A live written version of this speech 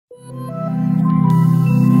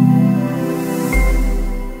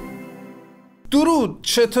درود،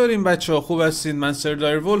 چطورین بچه ها؟ خوب هستین؟ من سر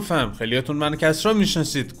دایرولف هم، خیلیاتون من کسرا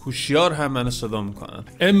میشناسید، کوشیار هم منو صدا میکنن.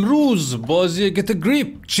 امروز بازی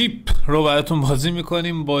گetagripchip رو براتون بازی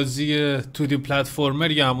میکنیم. بازی 2D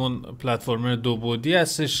پلتفرمر یا همون پلتفرمر دو بعدی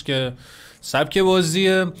هستش که سبک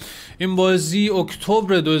بازیه. این بازی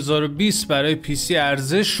اکتبر 2020 برای PC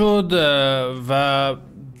عرضه شد و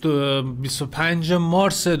 25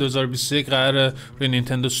 مارس 2021 قراره روی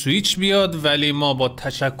نینتندو سویچ بیاد، ولی ما با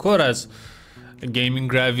تشکر از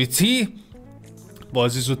گیمینگ گرویتی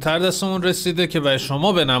بازی زودتر دستمون رسیده که برای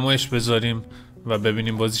شما به نمایش بذاریم و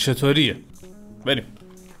ببینیم بازی چطوریه. بریم.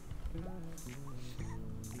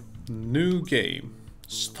 New game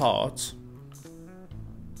start.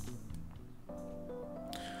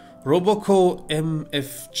 روبوکو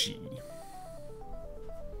MFG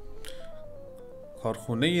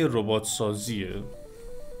کارخونه ربات سازیه.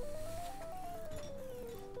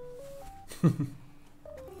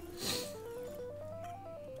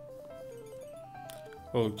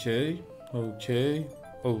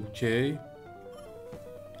 اوکی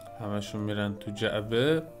همشون میرن تو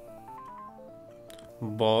جعبه،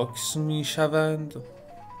 باکس میشوند.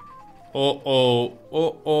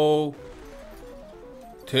 او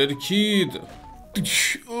ترکید.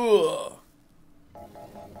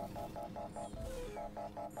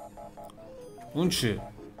 اون چیه؟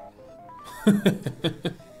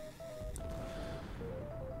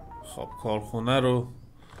 خب کارخونه رو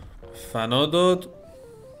فنا داد،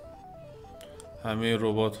 همه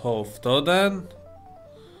ربات ها افتادن.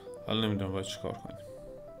 حالا نمیدونم باید چی کار کنیم.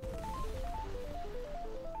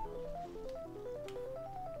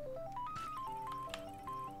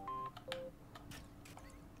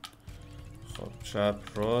 خب چپ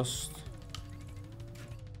راست.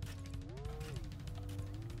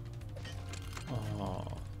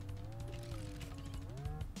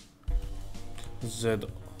 زد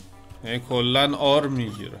یعنی کلن آر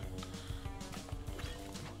میگیره.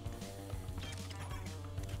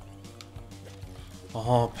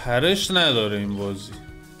 آها پرش نداره این بازی.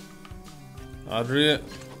 روی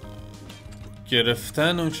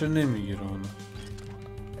گرفتن اون چه نمیگیره اونو.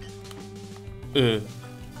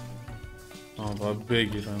 باید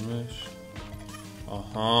بگیرمش.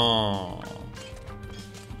 آها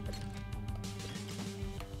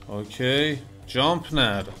اوکی، جامپ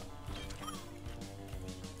نره.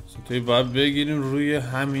 توی باید بگیریم روی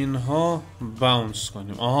همین ها باونس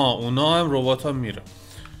کنیم. آها اونا هم ربات ها میره.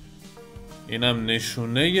 اینم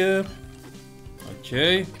نشونه.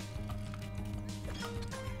 اوکی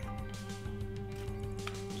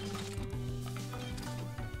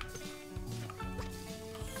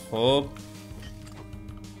خب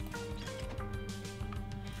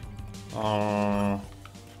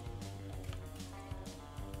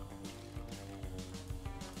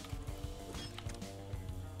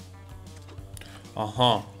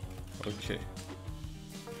آها اوکی.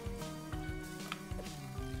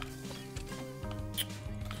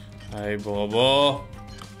 ای بابا.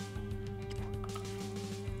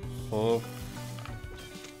 خب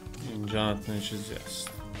اینجا حتما چیزی هست.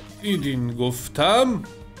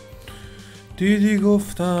 دیدی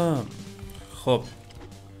گفتم. خب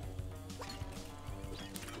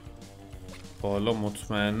بالا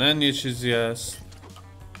مطمئنن یه چیزی هست.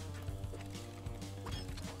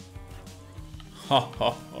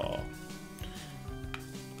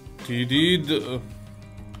 دیدید؟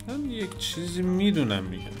 من یک چیزی میدونم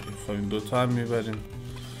میگم. خب این دوتا هم میبریم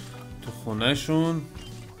تو خونه شون.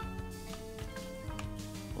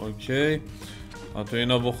 اوکی تو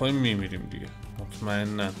اینا بخوایم میمیریم دیگه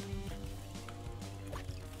مطمئنن.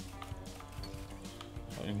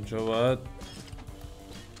 اینجا باید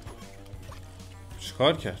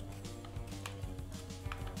چیکار کرد؟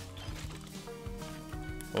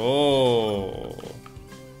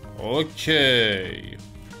 اوکی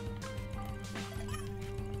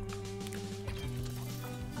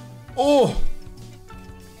خب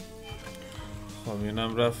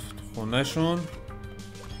اینم رفت خونه شون.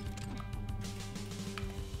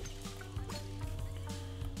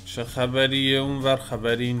 چه خبریه اونور؟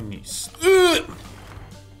 خبری نیست.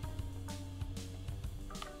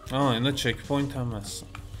 اینا چک پوینت هم هستن.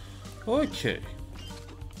 اوکی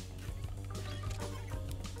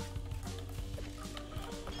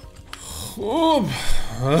خوب.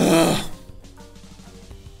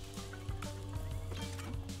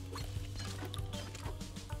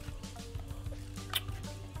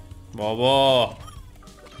 بابا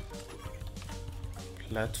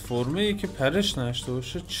پلتفرمه ای که پرش نشته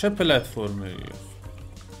باشه چه پلتفرمه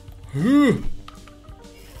ایه؟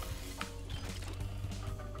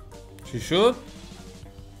 چی شد؟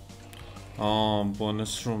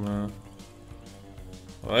 بونس رومه.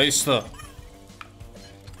 وایستا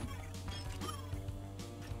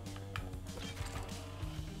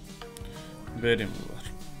بریم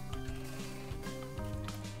ببر.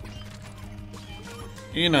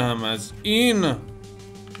 این هم از این.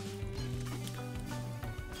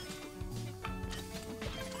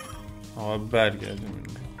 آقا برگردیم این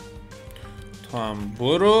رو. تو هم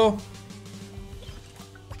برو.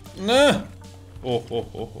 نه. اوه اوه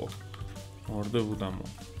اوه اوه. مرده بودم.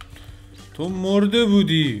 تو مرده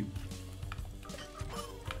بودی.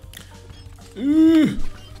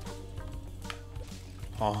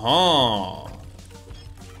 آها.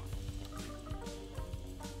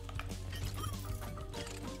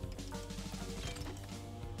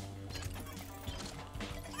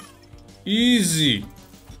 ایزی.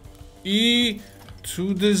 E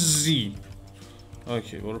to the Z.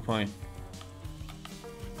 اوکی برو پایین.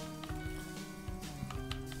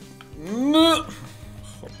 نه.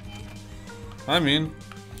 خب همین.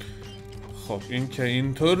 خب این که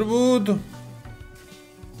اینطور بود.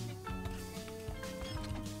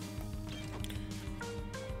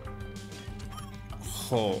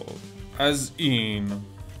 خب از این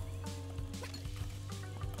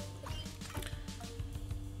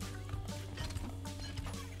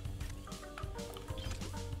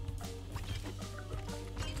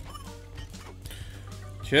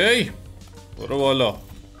اوکی برو بالا.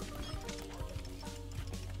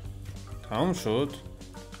 تمام شد.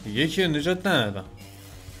 یکی نجات ندادم.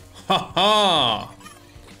 هاها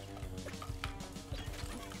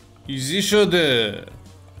ایزی شده.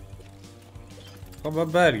 خب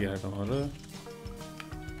برگردم. آره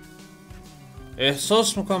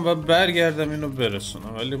احساس میکنم و برگردم اینو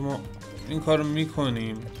برسونم، ولی ما این کارو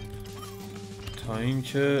میکنیم تا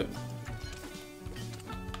اینکه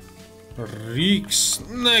ریکس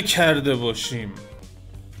نکرده باشیم.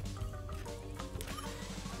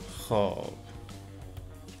 خب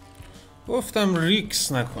گفتم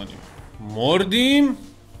ریکس نکنیم. مردیم.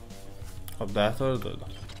 خب 10 تا رو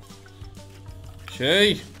دادم.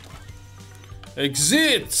 اوکی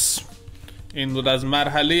اگزیت. این بود از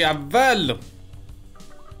مرحله اول.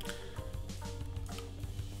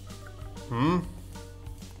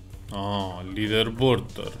 لیدر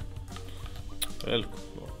بورد داره.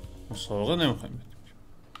 مسابقه نمیخوایم بدیم.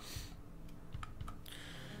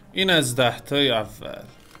 این از 10 تای اول.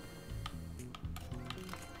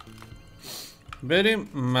 بریم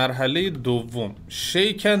مرحله دوم.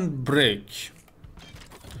 شیک اند بریک.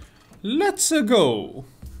 Let's go.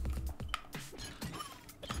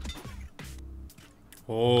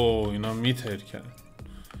 اوه اینا میترکن.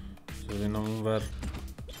 اینا اونور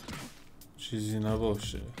چیزی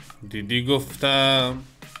نباشه. دیدی گفتم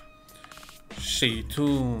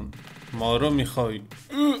شیطون ما رو میخوای.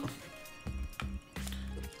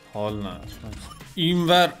 حال نه.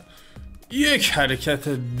 اینور یک حرکت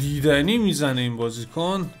دیدنی میزنه این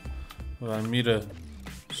بازیکن و میره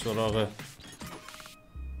سراغ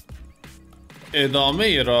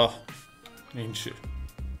ادامه راه. این چی؟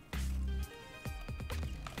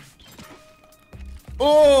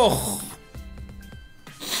 اوه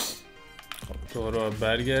خب تو رو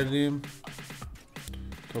برگردیم.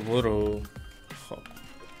 تو برو. خب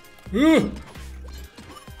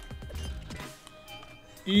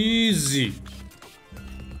ایزی.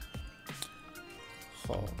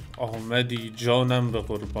 خب آمدی جانم به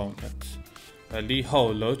قربانت، ولی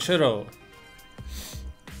حالا چرا؟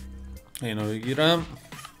 اینو بگیرم.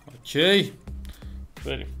 اوکی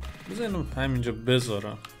بریم. بذارم همینجا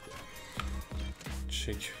بذارم.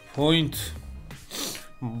 چک پوینت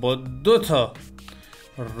با 2 تا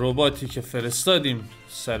رباتی که فرستادیم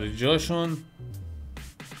سر جاشون.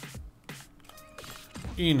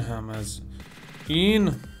 این هم از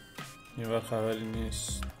این. یه وقت خبری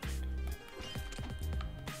نیست.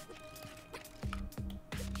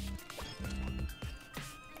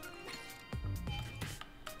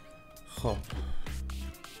 خب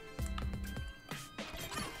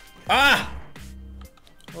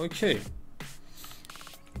اوکی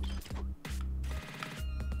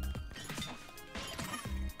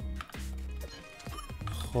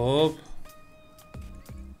خب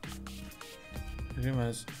بریم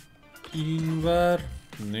از این ور.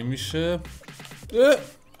 نمیشه.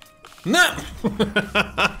 نه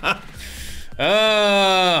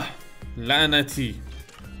لعنتی.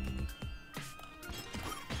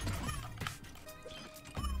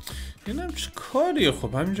 اینم چه کاریه؟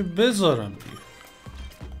 خب همینجا بذارم دیگه.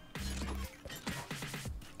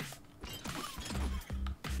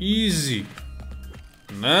 ایزی.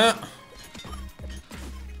 نه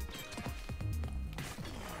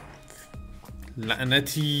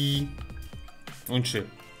لعنتی. اون چه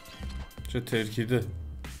ترکیده.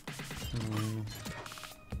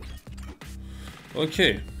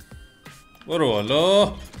 اوکی برو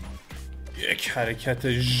بالا. یک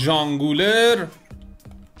حرکت ژانگولر.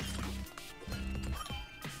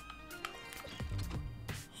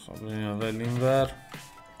 خب این اول این ور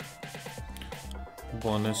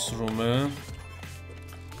بانس رومه.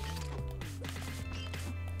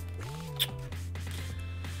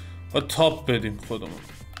 و تاپ بدیم خودمون.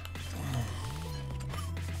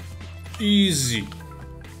 ایزی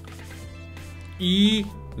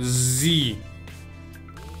ایزی.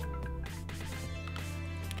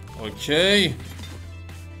 اوکی.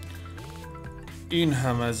 این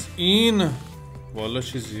هم از این. والا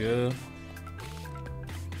چیزیه؟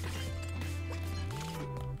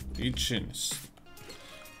 هیچی نیست.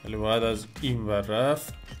 ولی باید از این ور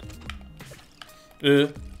رفت.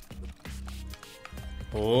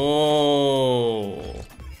 اوه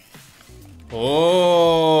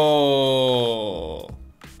اوه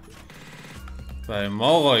برای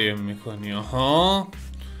ما قایم میکنی. آها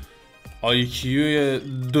آیکیوی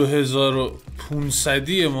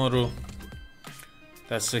 2500 ما رو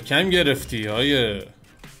دست کم گرفتی های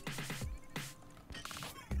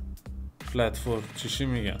پلتفرم. چیشی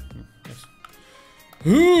میگن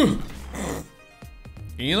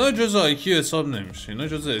اینا جز آیکیو حساب نمیشه، اینا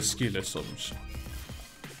جز اسکیل حساب میشه.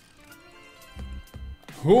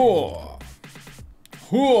 هو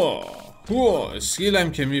هو هو اسکیل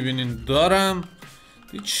هم که میبینین دارم.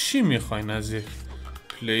 چی میخواین از یک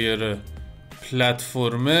پلیر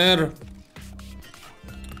پلتفرمر؟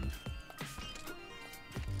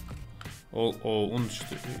 او اون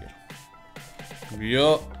چطور بگیرم؟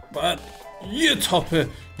 بیا بعد یه تاپ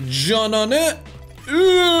جانانه.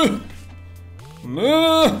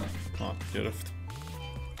 نه گرفتم.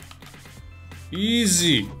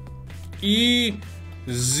 ایزی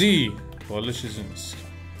ایزی. بالا چیزی نیست.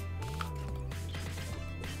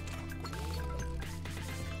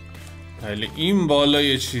 ولی این بالا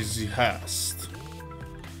یه چیزی هست.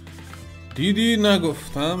 دیدی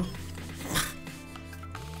نگفتم.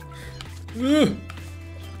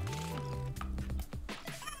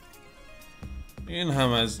 این هم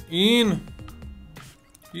از این.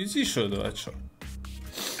 ایزی شده بچه.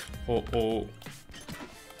 او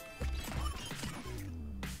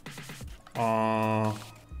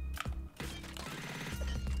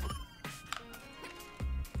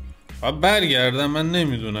برگردم. من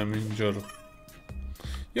نمیدونم اینجا رو.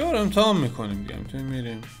 یه بار امتحان میکنیم دیگه. میتونیم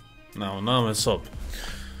میریم. نه هم حساب.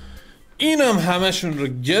 اینم همشون رو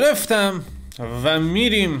گرفتم و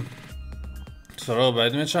میریم سراغ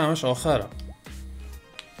بعدی. من چه همش آخرم.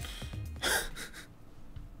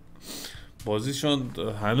 بازی چون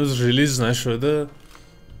هنوز ریلیز نشده،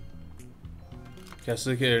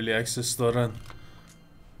 کسایی که ارلی اکسس دارن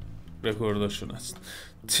رکورداشون هست.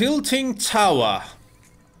 تیلتینگ تاور.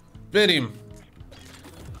 بریم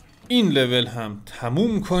این لول هم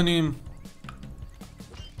تموم کنیم.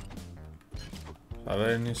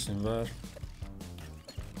 خبری نیست اینور.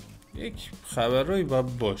 یک خبرهایی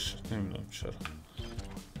باید باشه. نمیدونم چرا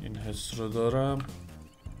این حس رو دارم.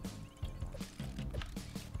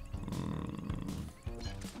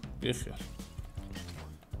 بیخیال.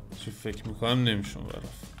 چی فکر میکنم نمیشون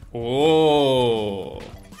برفت. اوه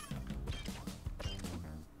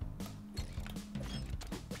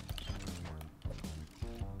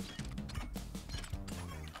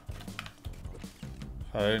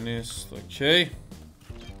خبری نیست. اوکی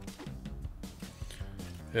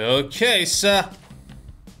اوکی سه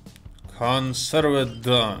کانسرو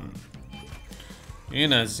دان.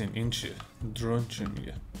 این از این چیه؟ درون چی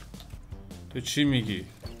میگه؟ تو چی میگی؟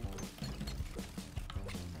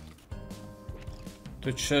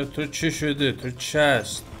 تو چه شده؟ تو چه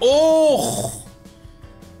است؟ اوه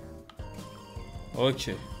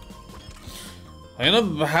اوکی.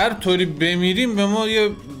 اینا هر طوری بمیریم به ما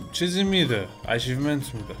یه چیزی میده.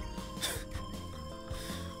 اچیومنت میده.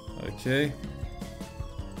 اوکی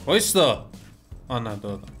وایستا.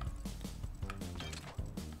 ندادم.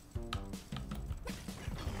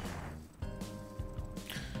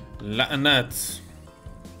 لعنت.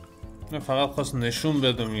 نه فقط خواست نشون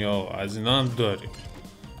بدم یا از اینا هم داریم.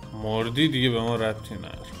 مردی دیگه به ما ربطی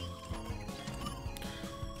نداره.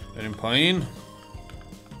 بریم پایین.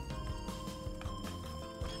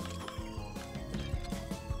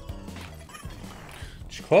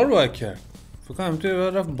 چیکار باید کرد؟ فکر کنم توی بر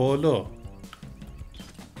رفت بالا.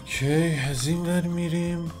 اوکی از این ور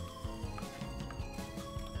میریم.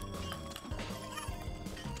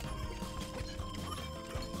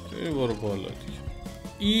 توی برو بالا دیگه.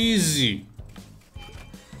 ایزی.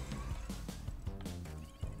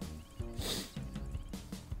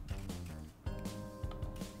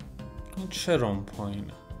 این چرا اون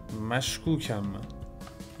پایینه؟ مشکوکم من.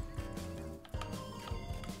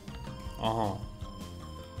 آها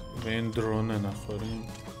به این درونه نخوریم.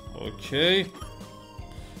 اوکی.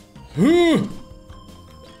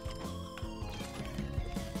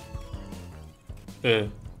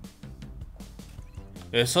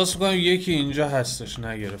 احساس میکنم یکی اینجا هستش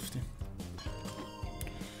نگرفتیم.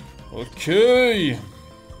 اوکی.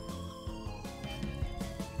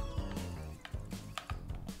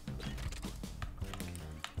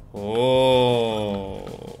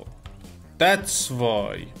 That's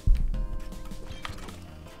why.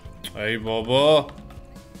 ای بابا.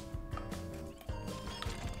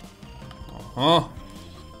 آها.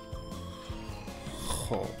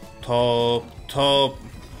 خب تاپ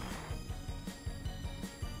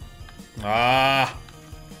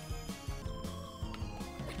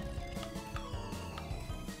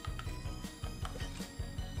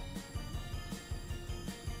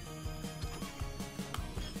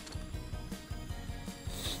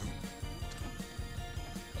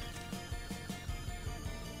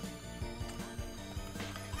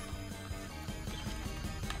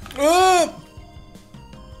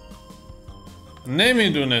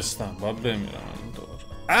نمیدونستم باید بمیرم این دور.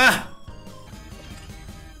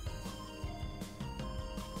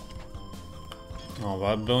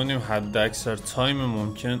 باید ببینیم حد اکثر تایم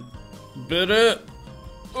ممکن بره.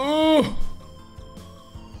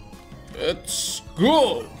 Let's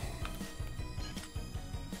go.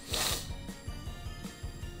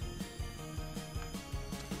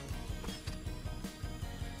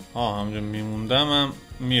 همجا میموندم هم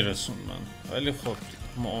میرسوندم، ولی خب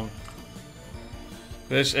ما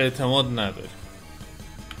بهش اعتماد نداریم.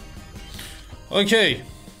 اوکی.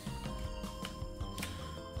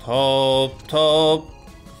 تاپ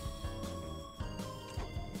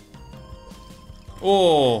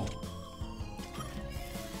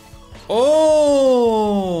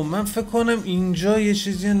من فکر کنم اینجا یه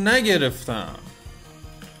چیزی نگرفتم.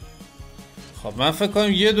 خب من فکر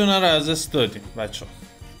کنم یه دونه رو از دست دادیم بچه ها.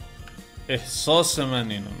 احساس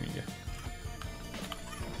من اینو میگه.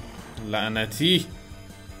 لعنتی.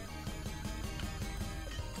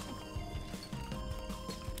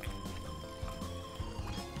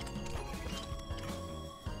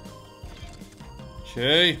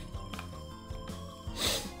 اوکی.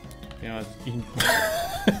 بیام از این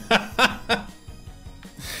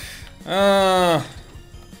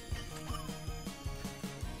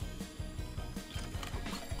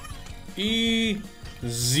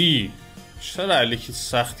ایزی. چرا علیکی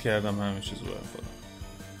سخت کردم همه چیز باید خودم.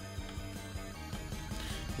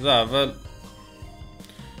 اول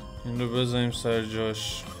این رو بزنیم سر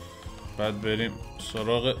جاش، بعد بریم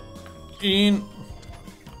سراغ این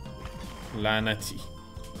لعنتی.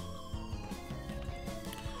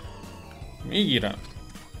 میگیرم.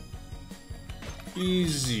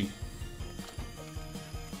 ایزی.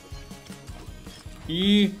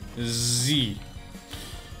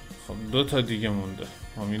 خب 2 تا دیگه مونده.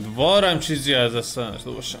 امیدوارم چیزی از دست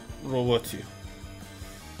نداشته باشم. رباتی.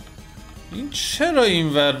 این چرا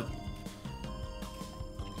اینور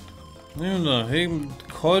نمیدونم هی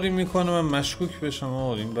کاری میکنه من مشکوک بشم.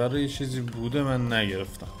 این برای یه چیزی بوده من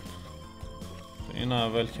نگرفتم. این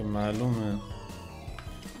اول که معلومه.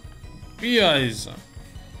 بیا عزیزم.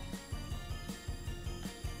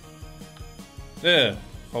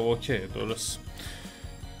 خب اوکی درست.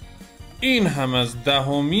 این هم از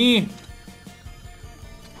 10می.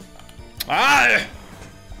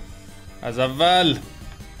 از اول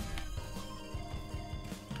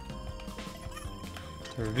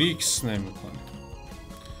ریکس نمی کنه.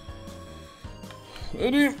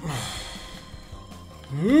 بریم.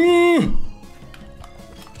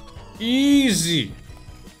 ایزی.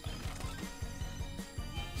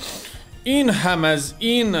 این هم از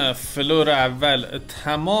این فلور اول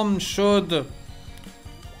تمام شد.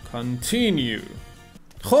 کانتینیو.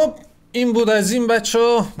 خب این بود از این بچه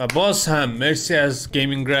و باز هم مرسی از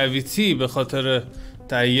گیمینگ گرویتی به خاطر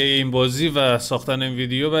تهیه این بازی و ساختن این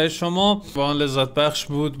ویدیو برای شما. واقعا لذت بخش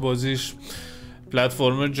بود. بازیش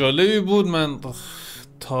پلتفرمر جالبی بود. من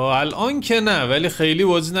تا الان که نه، ولی خیلی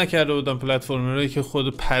بازی نکرده بودم پلتفرمرهایی که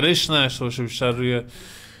خود پرش نشته باشه، بیشتر روی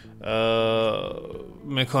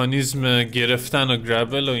مکانیزم گرفتن و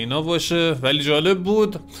گرابل و اینا باشه، ولی جالب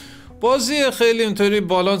بود. بازی خیلی اینطوری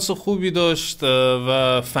بالانس خوبی داشت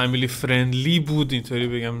و فامیلی فرندلی بود، اینطوری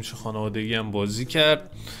بگم میشه خانوادگی هم بازی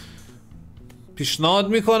کرد. پیشنهاد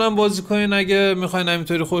میکنم بازی کنین اگه میخواین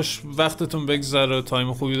همینطوری خوش وقتتون بگذره،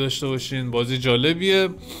 تایم خوبی داشته باشین. بازی جالبیه.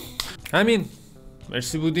 همین.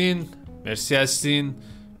 مرسی بودین، مرسی هستین،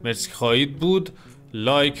 مرسی که خواهید بود.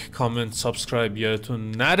 لایک، کامنت، سابسکرایب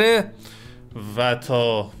یادتون نره و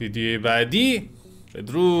تا ویدیوی بعدی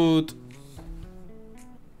بدرود.